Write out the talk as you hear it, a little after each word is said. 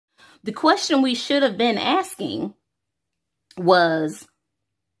The question we should have been asking was,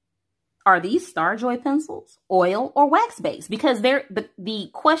 are these Starjoy pencils oil or wax based? Because the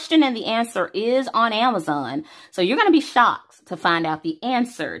question and the answer is on Amazon. So you're going to be shocked to find out the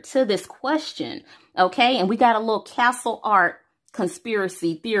answer to this question. Okay. And we got a little Castle Art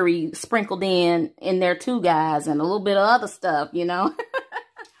conspiracy theory sprinkled in there too, guys, and a little bit of other stuff, you know.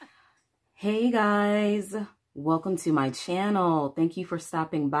 Hey guys, welcome to my channel. Thank you for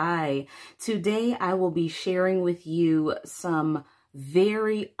stopping by. Today I will be sharing with you some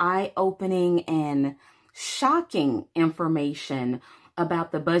very eye-opening and shocking information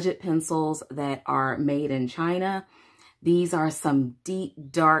about the budget pencils that are made in China. These are some deep,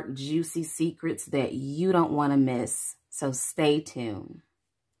 dark, juicy secrets that you don't want to miss. So stay tuned.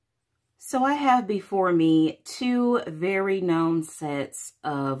 So I have before me two very known sets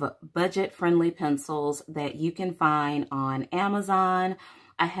of budget-friendly pencils that you can find on Amazon.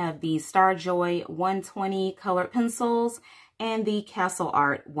 I have the Starjoy 120 colored pencils and the Castle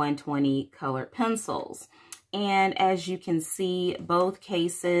Art 120 colored pencils. And as you can see, both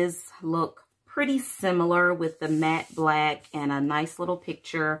cases look pretty similar with the matte black and a nice little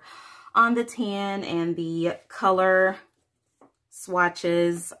picture on the tin, and the color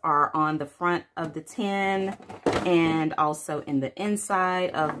swatches are on the front of the tin and also in the inside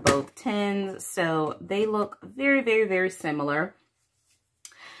of both tins. So they look very, very, very similar.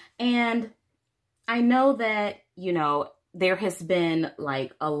 And I know that, you know, there has been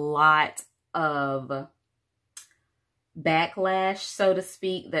like a lot of backlash, so to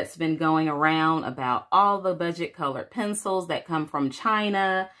speak, that's been going around about all the budget colored pencils that come from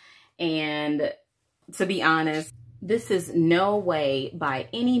China. And to be honest, this is no way by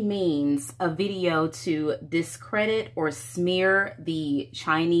any means a video to discredit or smear the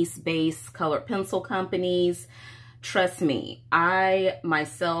Chinese-based colored pencil companies. Trust me, I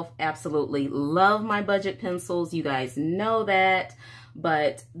myself absolutely love my budget pencils. You guys know that.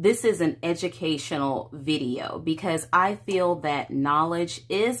 But this is an educational video because I feel that knowledge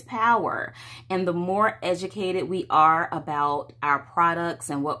is power. And the more educated we are about our products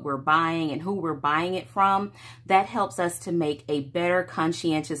and what we're buying and who we're buying it from, that helps us to make a better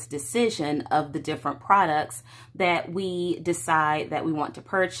conscientious decision of the different products that we decide that we want to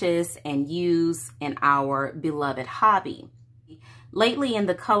purchase and use in our beloved hobby. Lately in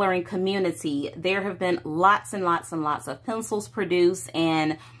the coloring community, there have been lots and lots and lots of pencils produced,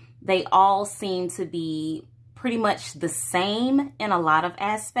 and they all seem to be pretty much the same in a lot of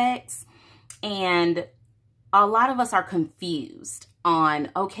aspects. And a lot of us are confused on,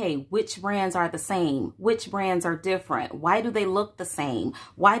 okay, which brands are the same? Which brands are different? Why do they look the same?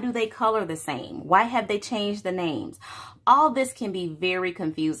 Why do they color the same? Why have they changed the names? All this can be very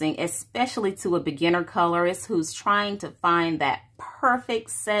confusing, especially to a beginner colorist who's trying to find that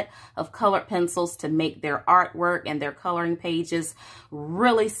perfect set of colored pencils to make their artwork and their coloring pages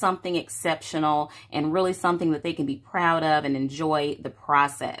really something exceptional and really something that they can be proud of and enjoy the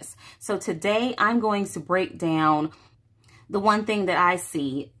process. So today I'm going to break down the one thing that I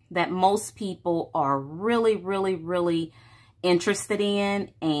see that most people are really, really, really interested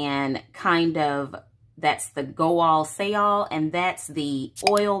in, and kind of that's the go all say all, and that's the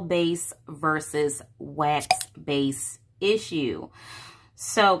oil base versus wax base issue.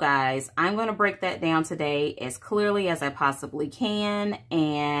 So guys, I'm going to break that down today as clearly as I possibly can,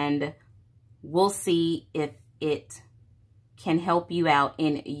 and we'll see if it can help you out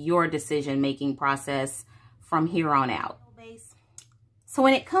in your decision-making process from here on out. So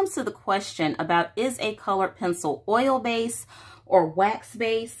when it comes to the question about is a colored pencil oil base or wax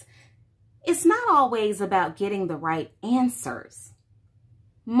base, it's not always about getting the right answers.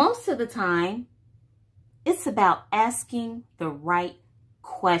 Most of the time, it's about asking the right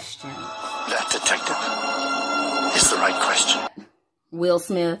question. That, detective, is the right question. Will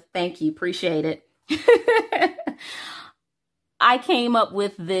Smith, thank you. Appreciate it. I came up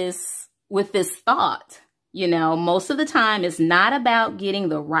with this thought. You know, most of the time it's not about getting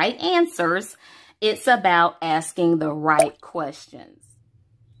the right answers. It's about asking the right questions.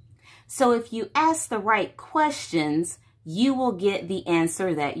 So if you ask the right questions, you will get the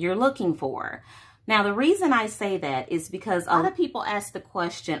answer that you're looking for. Now, the reason I say that is because a lot of people ask the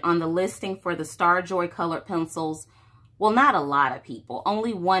question on the listing for the Starjoy colored pencils. Well, not a lot of people,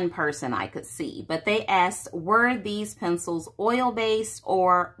 only one person I could see, but they asked, were these pencils oil-based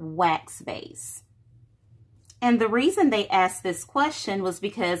or wax-based? And the reason they asked this question was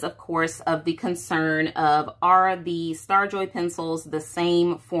because, of course, of the concern of, are the Starjoy pencils the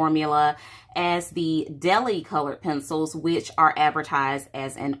same formula as the Deli colored pencils, which are advertised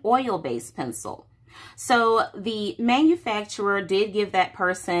as an oil-based pencil? So the manufacturer did give that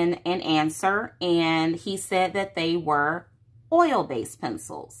person an answer, and he said that they were oil-based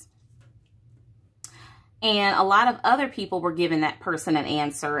pencils. And a lot of other people were giving that person an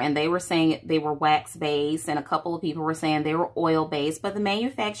answer, and they were saying they were wax-based, and a couple of people were saying they were oil-based, but the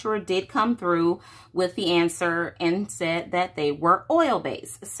manufacturer did come through with the answer and said that they were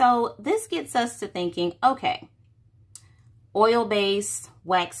oil-based. So this gets us to thinking, okay, oil-based,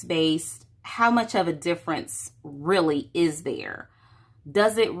 wax-based, how much of a difference really is there?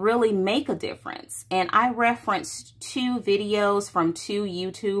 Does it really make a difference? And I referenced 2 videos from 2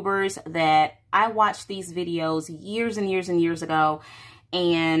 YouTubers that I watched these videos years and years and years ago,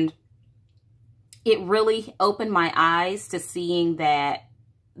 and it really opened my eyes to seeing that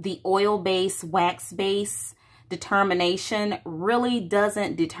the oil-based, wax-based determination really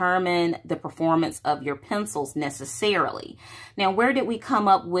doesn't determine the performance of your pencils necessarily. Now, where did we come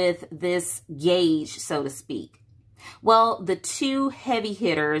up with this gauge, so to speak? Well, the 2 heavy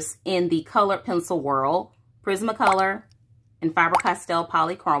hitters in the colored pencil world, Prismacolor and Faber-Castell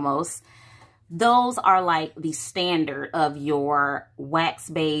Polychromos, those are like the standard of your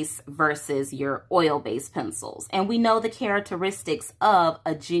wax-based versus your oil-based pencils. And we know the characteristics of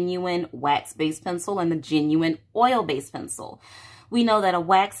a genuine wax-based pencil and the genuine oil-based pencil. We know that a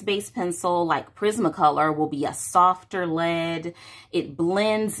wax-based pencil like Prismacolor will be a softer lead. It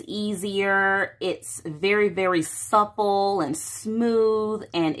blends easier. It's very, very supple and smooth,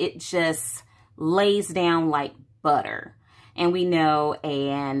 and it just lays down like butter. And we know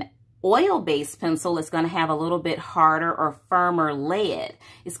an oil-based pencil is going to have a little bit harder or firmer lead.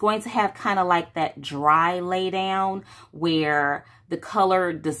 It's going to have kind of like that dry lay down where the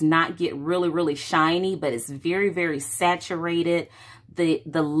color does not get really, really shiny, but it's very, very saturated. The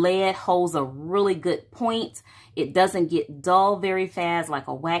lead holds a really good point. It doesn't get dull very fast like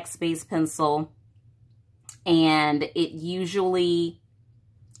a wax-based pencil. And it usually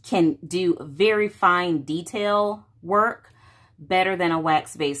can do very fine detail work better than a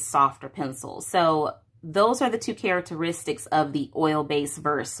wax-based softer pencil. So those are the 2 characteristics of the oil-based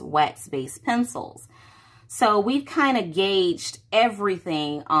versus wax-based pencils. So we've kind of gauged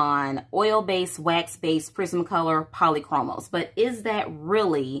everything on oil-based, wax-based, Prismacolor, Polychromos. But is that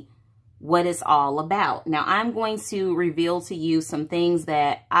really what it's all about? Now, I'm going to reveal to you some things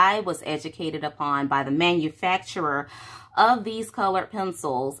that I was educated upon by the manufacturer of these colored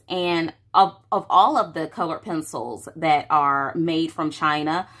pencils, and of all of the colored pencils that are made from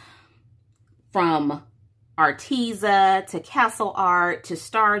China, from Arteza to Castle Art to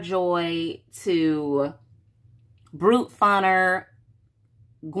Starjoy to Brute Funner,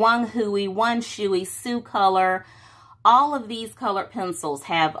 Guanghui, Wanshui, Sucolor. All of these colored pencils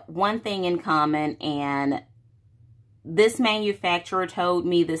have one thing in common, and this manufacturer told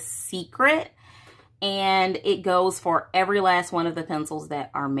me the secret, and it goes for every last one of the pencils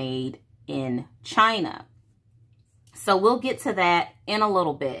that are made in China. So we'll get to that in a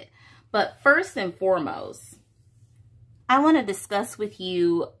little bit. But first and foremost, I want to discuss with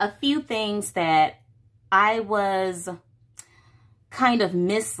you a few things that I was kind of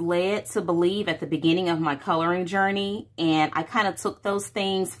misled to believe at the beginning of my coloring journey. And I kind of took those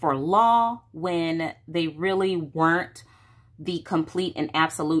things for law when they really weren't the complete and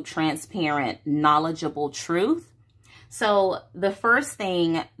absolute, transparent, knowledgeable truth. So the first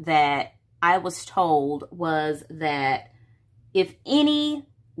thing that I was told was that if any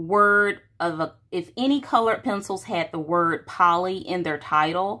colored pencils had the word poly in their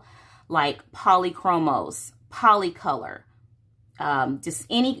title, like Polychromos, Polycolor, just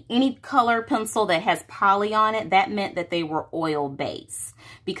any color pencil that has poly on it, that meant that they were oil-based,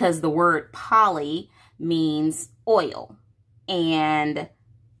 because the word poly means oil. And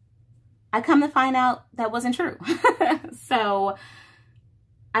I come to find out that wasn't true. So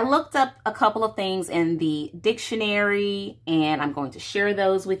I looked up a couple of things in the dictionary, and I'm going to share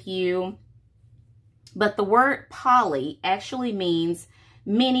those with you. But the word poly actually means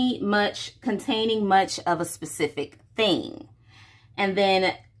many, much, containing much of a specific thing. And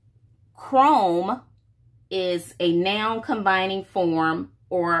then chrome is a noun combining form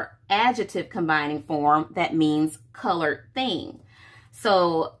or adjective combining form that means colored thing.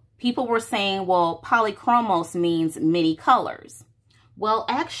 So people were saying, well, polychromos means many colors. Well,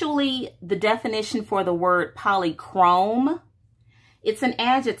 actually, the definition for the word polychrome, it's an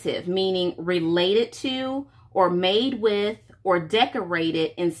adjective meaning related to or made with or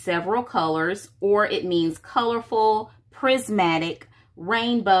decorated in several colors, or it means colorful, prismatic,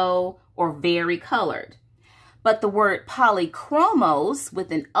 rainbow, or varicolored. But the word Polychromos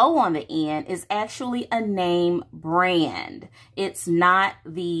with an O on the end is actually a name brand. It's not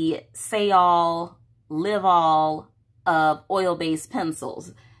the say-all live-all of oil-based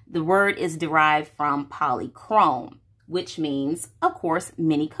pencils. The word is derived from polychrome, which means, of course,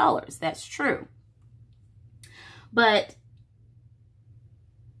 many colors. That's true. But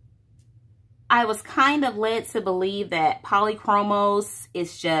I was kind of led to believe that polychromos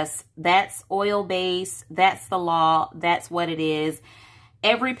is just, that's oil-based, that's the law, that's what it is.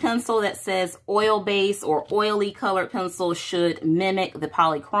 Every pencil that says oil-based or oily colored pencil should mimic the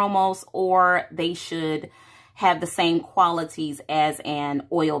polychromos, or they should have the same qualities as an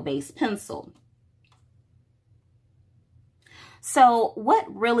oil-based pencil. So what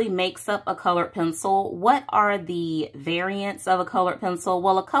really makes up a colored pencil? What are the variants of a colored pencil?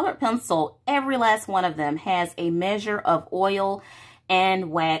 Well, a colored pencil, every last one of them has a measure of oil and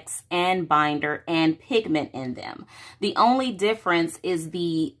wax and binder and pigment in them. The only difference is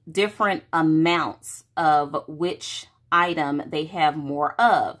the different amounts of which item they have more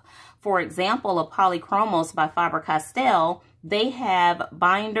of. For example, a Polychromos by Faber-Castell, they have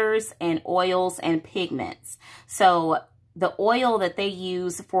binders and oils and pigments. So the oil that they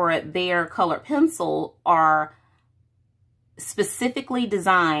use for their colored pencil are specifically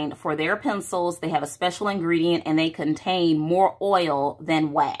designed for their pencils. They have a special ingredient and they contain more oil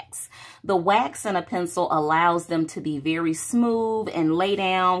than wax. The wax in a pencil allows them to be very smooth and lay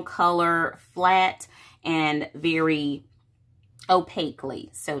down color flat and very opaquely,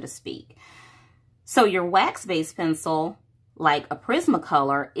 so to speak. So your wax-based pencil, like a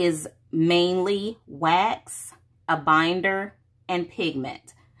Prismacolor, is mainly wax, a binder, and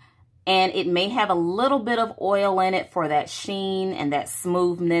pigment. And it may have a little bit of oil in it for that sheen and that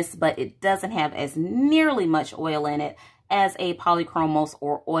smoothness, but it doesn't have as nearly much oil in it as a Polychromos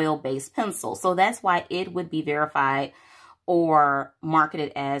or oil-based pencil. So that's why it would be verified or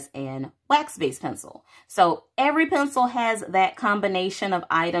marketed as an wax-based pencil. So every pencil has that combination of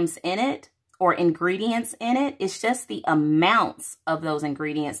items in it or ingredients in it. It's just the amounts of those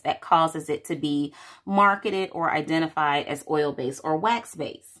ingredients that causes it to be marketed or identified as oil-based or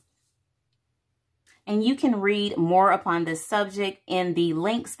wax-based. And you can read more upon this subject in the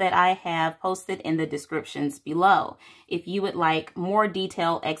links that I have posted in the descriptions below, if you would like more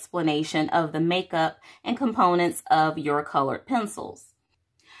detailed explanation of the makeup and components of your colored pencils.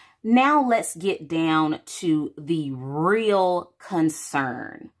 Now let's get down to the real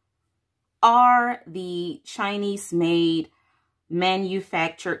concern. Are the Chinese-made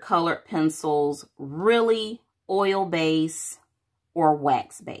manufactured colored pencils really oil-based or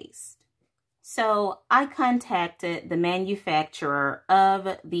wax-based? So I contacted the manufacturer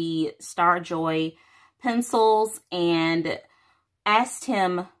of the Starjoy pencils and asked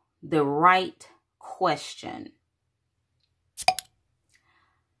him the right question.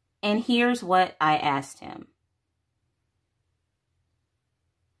 And here's what I asked him.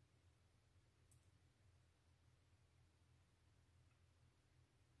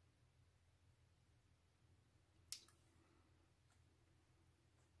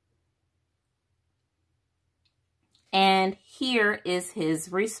 And here is his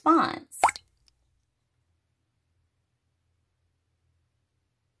response.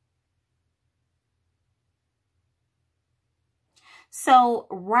 So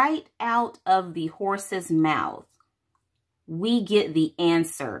right out of the horse's mouth, we get the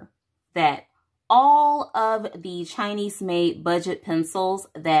answer that all of the Chinese-made budget pencils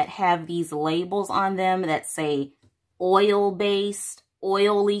that have these labels on them that say oil-based,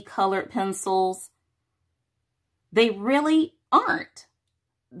 oily colored pencils, they really aren't.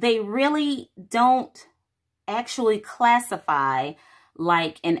 They really don't actually classify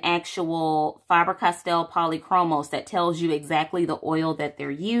like an actual Faber-Castell Polychromos that tells you exactly the oil that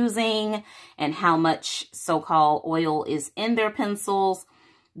they're using and how much so-called oil is in their pencils.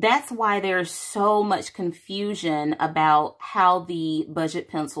 That's why there's so much confusion about how the budget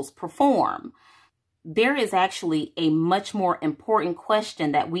pencils perform. There is actually a much more important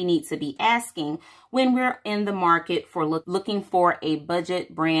question that we need to be asking when we're in the market for looking for a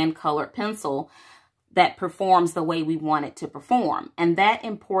budget brand colored pencil that performs the way we want it to perform. And that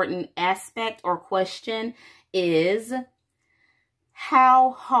important aspect or question is,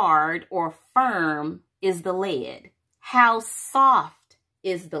 how hard or firm is the lead? How soft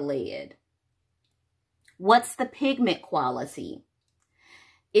is the lead? What's the pigment quality?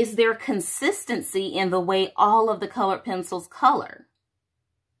 Is there consistency in the way all of the colored pencils color?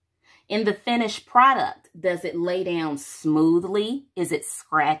 In the finished product, does it lay down smoothly? Is it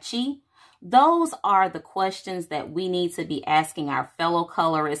scratchy? Those are the questions that we need to be asking our fellow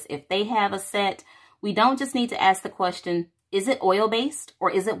colorists. If they have a set, we don't just need to ask the question, is it oil-based or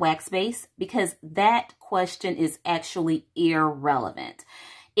is it wax-based? Because that question is actually irrelevant.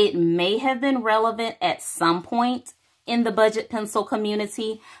 It may have been relevant at some point in the budget pencil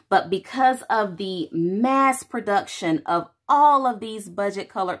community, but because of the mass production of all of these budget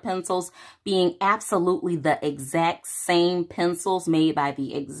colored pencils being absolutely the exact same pencils made by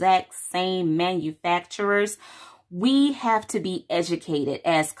the exact same manufacturers, we have to be educated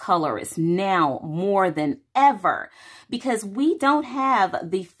as colorists now more than ever, because we don't have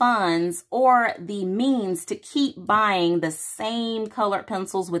the funds or the means to keep buying the same colored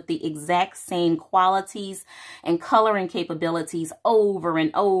pencils with the exact same qualities and coloring capabilities over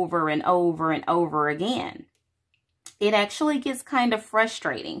and over and over and over again. It actually gets kind of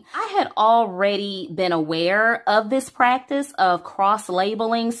frustrating. I had already been aware of this practice of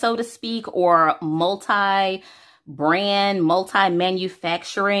cross-labeling, so to speak, or multi-brand,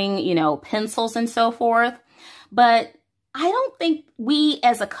 multi-manufacturing, you know, pencils and so forth. But I don't think we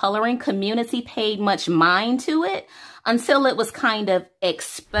as a coloring community paid much mind to it until it was kind of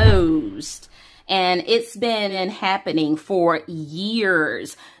exposed. And it's been happening for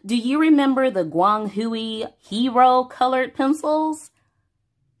years. Do you remember the Guanghui Hero colored pencils?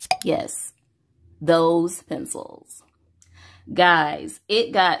 Yes, those pencils. Guys,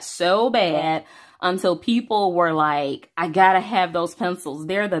 it got so bad until people were like, I gotta have those pencils.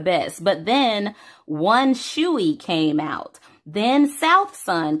 They're the best. But then One Shui came out. Then South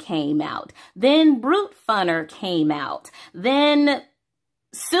Sun came out. Then Brute Funner came out. Then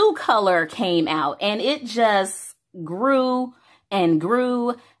Sioux Color came out, and it just grew and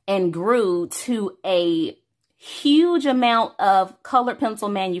grew and grew to a huge amount of colored pencil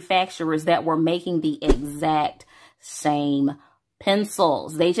manufacturers that were making the exact same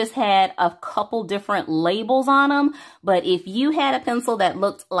pencils. They just had a couple different labels on them, but if you had a pencil that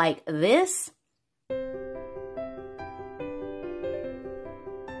looked like this,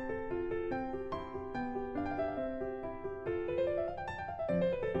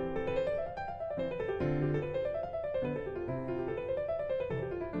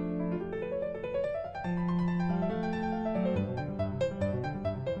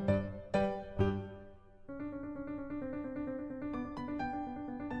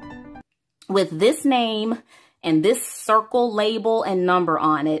 with this name and this circle label and number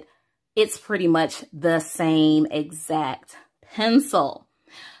on it, it's pretty much the same exact pencil.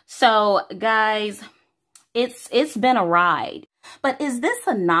 So guys, it's been a ride. But is this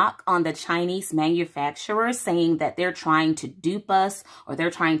a knock on the Chinese manufacturers saying that they're trying to dupe us or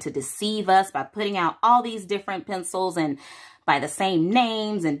they're trying to deceive us by putting out all these different pencils and by the same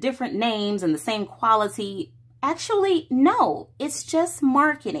names and different names and the same quality? Actually, no, it's just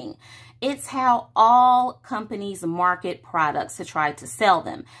marketing. It's how all companies market products to try to sell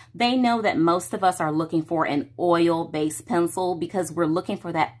them. They know that most of us are looking for an oil-based pencil because we're looking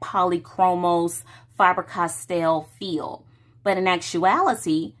for that polychromos, Faber-Castell feel. But in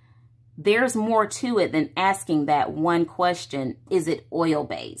actuality, there's more to it than asking that one question, is it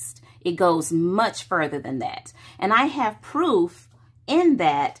oil-based? It goes much further than that. And I have proof in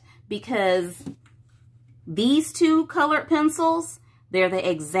that because these two colored pencils, they're the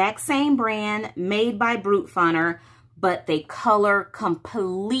exact same brand made by Brute Funner, but they color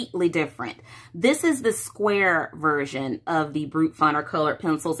completely different. This is the square version of the Brute Funner colored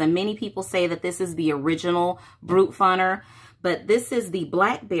pencils, and many people say that this is the original Brute Funner, but this is the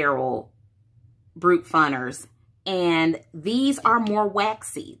Black Barrel Brute Funners, and these are more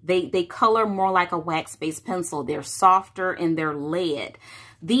waxy. They color more like a wax-based pencil. They're softer in their lead.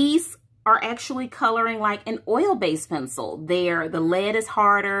 These are actually coloring like an oil-based pencil. The lead is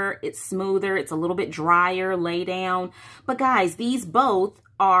harder, it's smoother, it's a little bit drier lay down. But guys, these both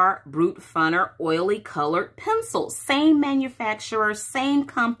are Brute Funner oily colored pencils. Same manufacturer, same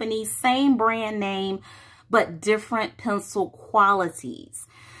company, same brand name, but different pencil qualities.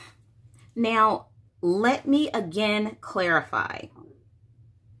 Now, let me again clarify.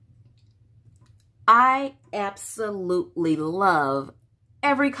 I absolutely love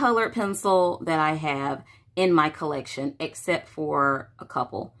every colored pencil that I have in my collection, except for a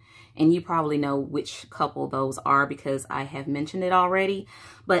couple. And you probably know which couple those are because I have mentioned it already.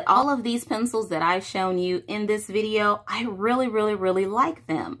 But all of these pencils that I've shown you in this video, I really, really, really like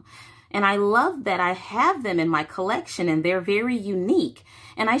them. And I love that I have them in my collection and they're very unique.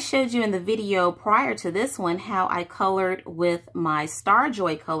 And I showed you in the video prior to this one how I colored with my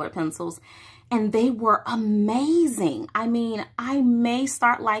Starjoy colored pencils, and they were amazing. I mean, I may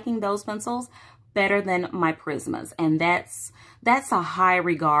start liking those pencils better than my Prismas, and that's a high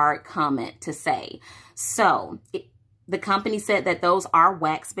regard comment to say. So the company said that those are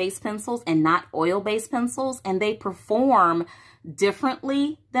wax-based pencils and not oil-based pencils, and they perform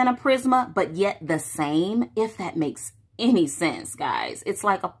differently than a Prisma, but yet the same, if that makes any sense, guys. It's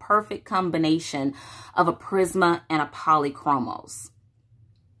like a perfect combination of a Prisma and a Polychromos.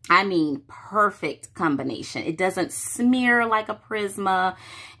 I mean, perfect combination. It doesn't smear like a Prisma,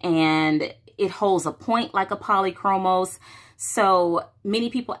 and it holds a point like a Polychromos. So many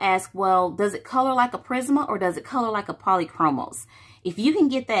people ask, well, does it color like a Prisma or does it color like a Polychromos? If you can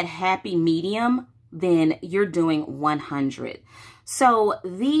get that happy medium, then you're doing 100. So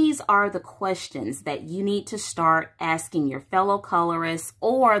these are the questions that you need to start asking your fellow colorists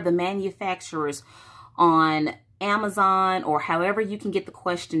or the manufacturers on Amazon, or however you can get the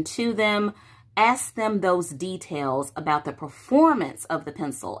question to them. Ask them those details about the performance of the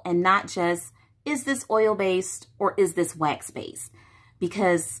pencil, and not just, is this oil-based or is this wax-based?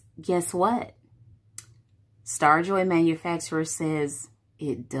 Because guess what? Starjoy manufacturer says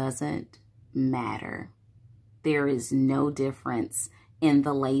it doesn't matter. There is no difference in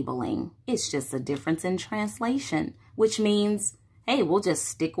the labeling. It's just a difference in translation, which means, hey, we'll just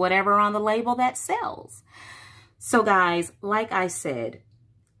stick whatever on the label that sells. So guys, like I said,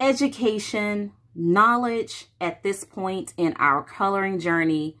 education, knowledge at this point in our coloring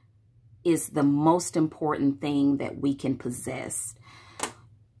journey is the most important thing that we can possess.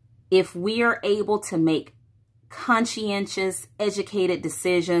 If we are able to make conscientious, educated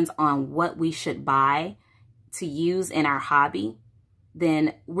decisions on what we should buy to use in our hobby,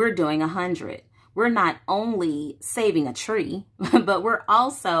 then we're doing 100. We're not only saving a tree, but we're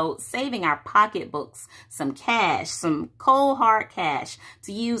also saving our pocketbooks some cash, some cold hard cash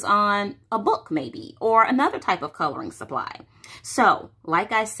to use on a book maybe, or another type of coloring supply. So,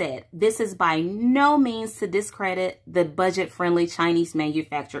 like I said, this is by no means to discredit the budget-friendly Chinese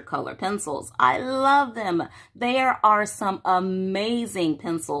manufactured color pencils. I love them. There are some amazing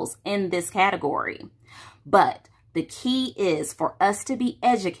pencils in this category. But the key is for us to be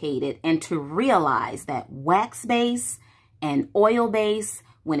educated and to realize that wax base and oil base,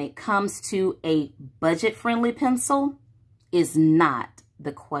 when it comes to a budget-friendly pencil, is not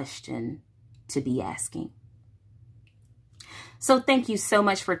the question to be asking. So thank you so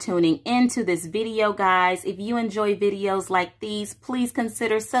much for tuning into this video, guys. If you enjoy videos like these, please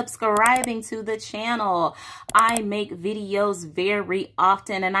consider subscribing to the channel. I make videos very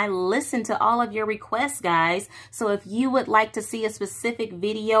often and I listen to all of your requests, guys. So if you would like to see a specific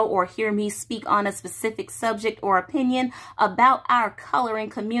video or hear me speak on a specific subject or opinion about our coloring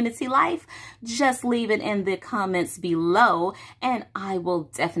community life, just leave it in the comments below and I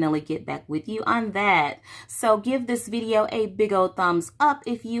will definitely get back with you on that. So give this video a big old thumbs up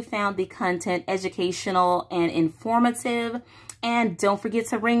if you found the content educational and informative, and don't forget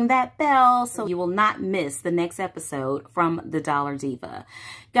to ring that bell so you will not miss the next episode from the Dollar Diva.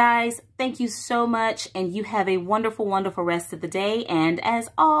 Guys, thank you so much, and you have a wonderful, wonderful rest of the day, and as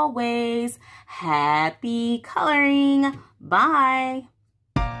always, happy coloring. Bye.